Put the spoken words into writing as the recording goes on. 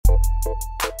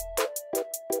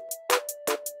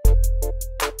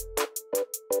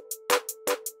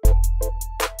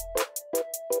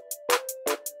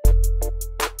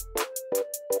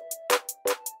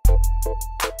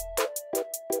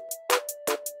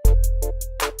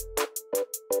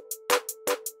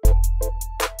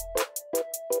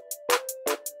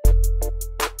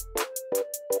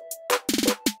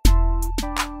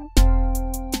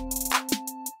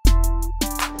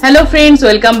Hello friends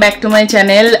welcome back to my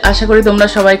channel. आशा करी तुम्हारा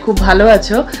सबाई खूब भालो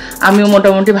आछो, आमिओ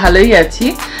मोटामुटी भालोई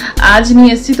आछि। आज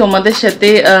निये एसेछि तोमादेर साथे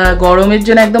गरमेर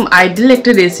जोन्नो एकदम आइडियल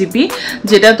एकटा रेसिपि,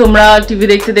 जेटा तोमरा टीवी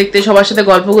देखते देखते सबार साथे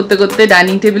गल्प करते करते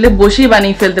डाइनिंग टेबिले बसेई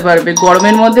बानिये फेलते पारबे।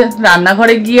 गरमेर मध्ये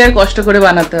रान्नाघरे गिये आर कष्ट करे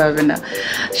बानाते होबे ना।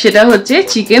 सेटा होच्छे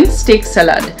चिकेन स्टेक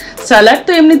सैलाड। सैलाड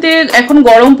तो एमनिते एखन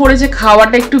गरम पड़ेছে,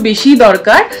 खाওয়াটা একটু বেশি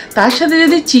দরকার, তার সাথে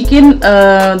যদি চিকেন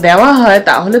দেওয়া হয়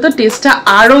তাহলে তো টেস্টটা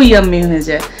আরো ইয়াম্মি হয়ে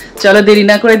যায়। চলো দেরি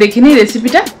না করে দেখে নিই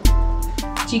রেসিপিটা।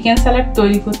 চিকেন স্যালাড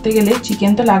তৈরি করতে গেলে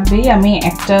চিকেন তো লাগবেই। আমি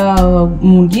একটা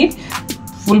মুরগির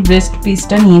ফুল ব্রেস্ট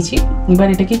পিসটা নিয়েছি। এবার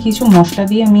এটাকে কিছু মশলা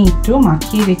দিয়ে আমি একটু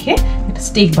মাখিয়ে রেখে একটা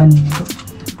স্টেক বানিয়ে নেব।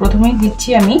 প্রথমেই দিচ্ছি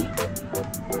আমি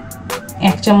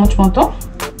 1 চামচ মতো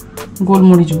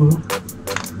গোলমরিচ গুঁড়ো,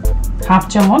 হাফ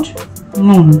চামচ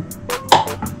নুন,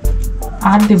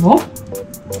 আর দেব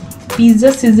পিৎজা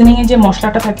সিজনিং এর যে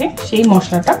মশলাটা থাকে সেই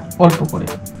মশলাটা অল্প করে,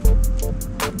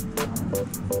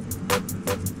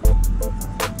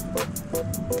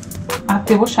 আর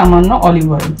দেব সামান্য অলিভ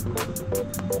অয়েল।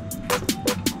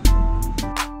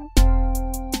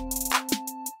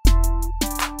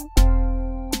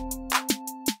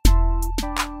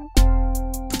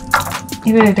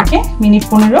 এবার এটাকে মিনিট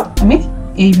 15 আমি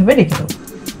এইভাবে রেখে দেব।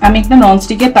 আমি একটা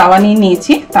ননস্টিকের তাওয়া নিয়ে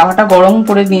নিয়েছি, তাওয়াটা গরম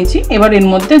করে নিয়েছি। এবার এর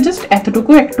মধ্যে জাস্ট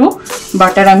এতটুকু একটু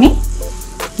বাটার আমি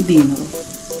দিয়ে নেব।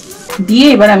 দিয়ে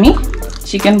এবার আমি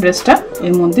চিকেন ব্রেস্টটা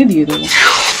এর মধ্যে দিয়ে দেবো।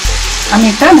 আমি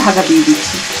একটা ঢাকা দিয়ে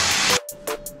দিচ্ছি।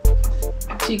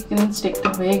 চিকেন স্টেকটা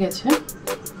হয়ে গেছে,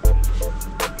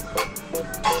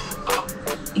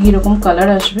 এইরকম কালার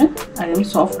আসবে আর এমন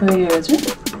সফট হয়ে গেছে।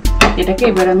 এটাকে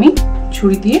এবার আমি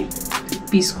ছুরি দিয়ে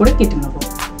পিস করে কেটে নেব।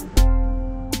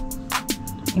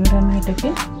 এবার আমি এটাকে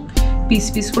পিস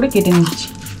পিস করে কেটে নিচ্ছি।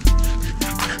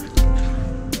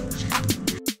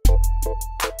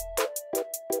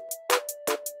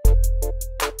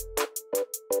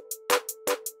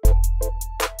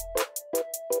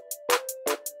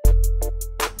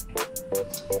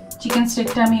 চিকেন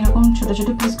স্টেকটা আমি এরকম ছোট ছোট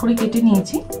পিস করে কেটে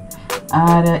নিয়েছি।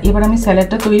 আর এবার আমি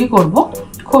স্যালাডটা তৈরি করব।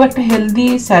 খুব একটা হেলদি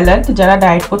স্যালাড, যারা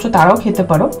ডায়েট করছো তারাও খেতে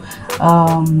পারো।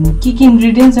 কি কি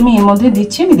ইনগ্রেডিয়েন্টস আমি এর মধ্যে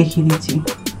দিচ্ছি আমি দেখিয়ে দিচ্ছি।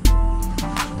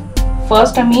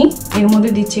 ফার্স্ট আমি এর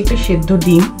মধ্যে দিচ্ছি একটা সেদ্ধ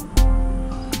ডিম,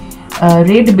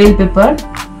 red bell paper,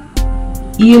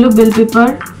 yellow bell paper,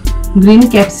 green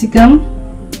capsicum,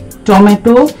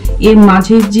 tomato, এর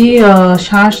মাঝের যে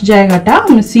শ্বাস জায়গাটা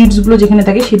সিডসগুলো যেখানে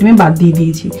থাকে সেটা আমি বাদ দিয়ে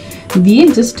দিয়েছি, দিয়ে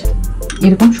জাস্ট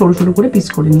এরকম সরু সরু করে পিস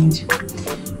করে নিয়েছি।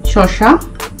 শসা,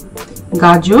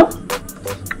 গাজর,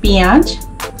 পেঁয়াজ,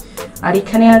 আর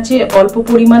এখানে আছে অল্প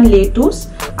পরিমাণ লেটুস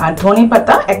আর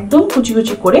ধনেপাতা একদম কুচি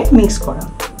কুচি করে মিক্স করা,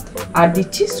 আর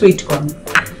দিচ্ছি sweet corn.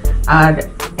 R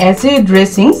as a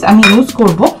ড্রেসিংস আমি ইউজ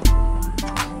করব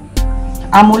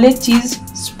আমুলের চিজ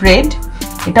স্প্রেড।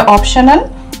 এটা অপশনাল,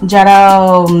 যারা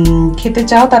খেতে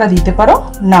চাও তারা দিতে পারো,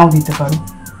 নাও দিতে পারো।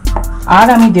 আর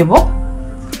আমি দেব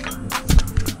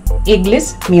এগলেস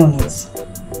মেয়োনিজ,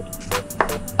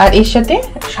 আর এর সাথে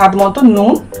স্বাদ মতো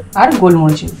নুন আর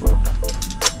গোলমরিচের গুঁড়ো।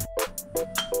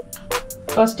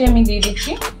 ফার্স্টে আমি দিয়ে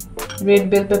দিচ্ছি রেড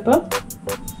বেল পেপার,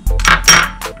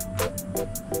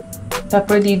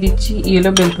 তারপরে দিয়ে দিচ্ছি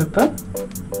ইয়েলো বেল পেপার,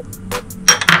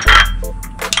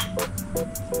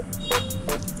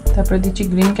 তারপরে দিচ্ছি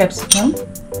গ্রিন ক্যাপসিকাম,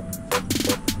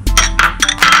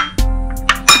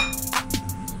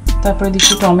 তারপরে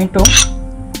দিচ্ছি টমেটো,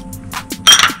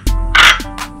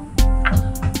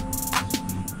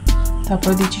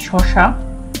 তারপরে দিচ্ছি শসা,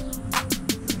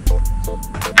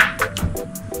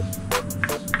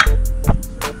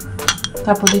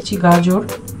 তারপর দিচ্ছি গাজর,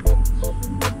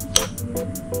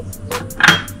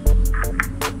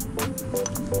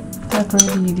 তারপরে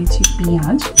দিয়ে দিচ্ছি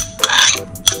পেঁয়াজ,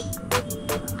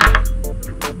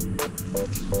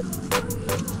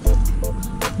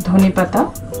 ধনেপাতা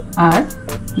আর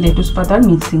লেটুস পাতার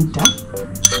মিক্সিংটা,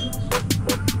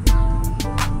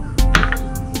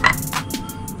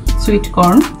 সুইট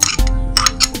কর্ন,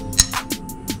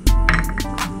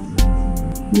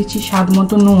 দিচ্ছি স্বাদ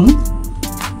মতো নুন,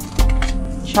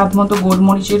 স্বাদ মতো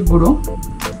গোলমরিচের গুঁড়ো,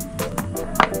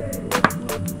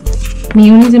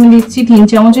 মেয়োনিজ আমি দিচ্ছি 3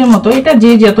 চামচের মতো। এটা যে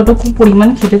যতটুকু পরিমাণ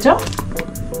খেতে চাও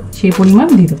সেই পরিমাণ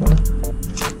দিতে পারো।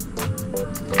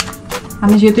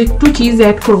 আমি যেহেতু একটু চিজ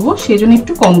অ্যাড করব সেজন্য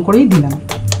একটু কম করেই দিলাম,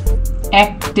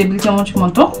 1 টেবিল চামচ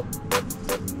মতো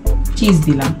চিজ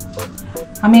দিলাম।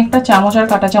 আমি একটা চামচ আর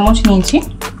কাঁটা চামচ নিয়েছি,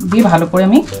 দিয়ে ভালো করে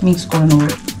আমি মিক্স করে নেব।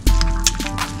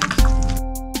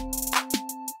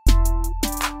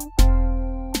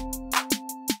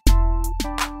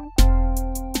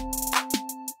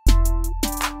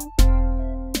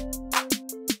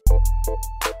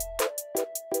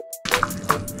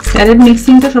 স্যালাড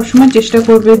মিক্সিংটা সবসময় চেষ্টা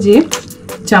করবে যে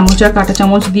চামচ আর কাঁটা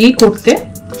চামচ দিয়েই করতে,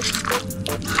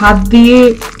 হাত দিয়ে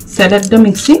স্যালাডটা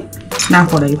মিক্সিং না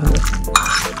করাই ভালো।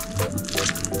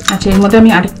 আচ্ছা, এর মধ্যে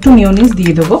আমি আরেকটু মেয়োনিজ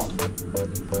দিয়ে দেবো।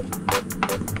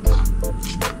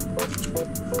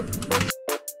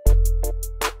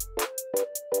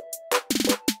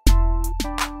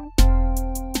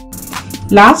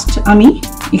 লাস্ট আমি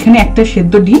এখানে একটা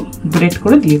সেদ্ধ ডিম ব্রেড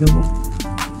করে দিয়ে দেবো।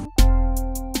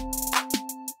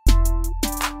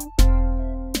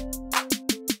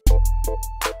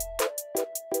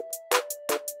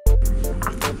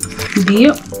 দিয়ে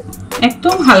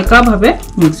একদম হালকা ভাবে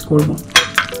মিক্স করব।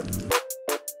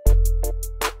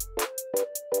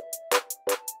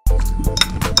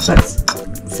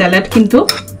 স্যালাড কিন্তু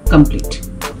কমপ্লিট।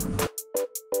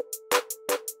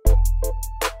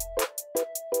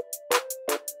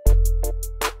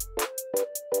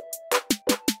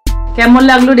 কেমন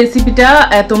লাগলো রেসিপিটা?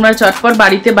 তোমরা চটপট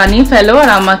বাড়িতে বানিয়ে ফেলো আর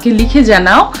আমাকে লিখে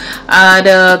জানাও। আর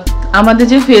আমাদের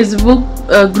যে ফেসবুক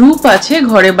গ্রুপ আছে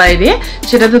ঘরে বাইরে,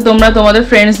 সেটাতে তোমরা তোমাদের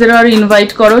ফ্রেন্ডসদেরও আর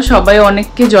ইনভাইট করো, সবাই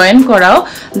অনেককে জয়েন করাও,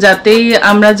 যাতে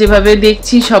আমরা যেভাবে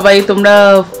দেখছি সবাই তোমরা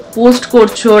পোস্ট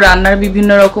করছো, রান্নার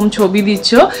বিভিন্ন রকম ছবি দিচ্ছ,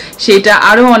 সেটা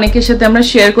আরও অনেকের সাথে আমরা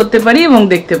শেয়ার করতে পারি এবং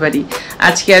দেখতে পারি।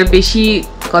 আজকে আর বেশি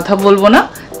কথা বলবো না,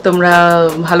 তোমরা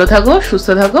ভালো থাকো, সুস্থ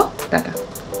থাকো, টাটা।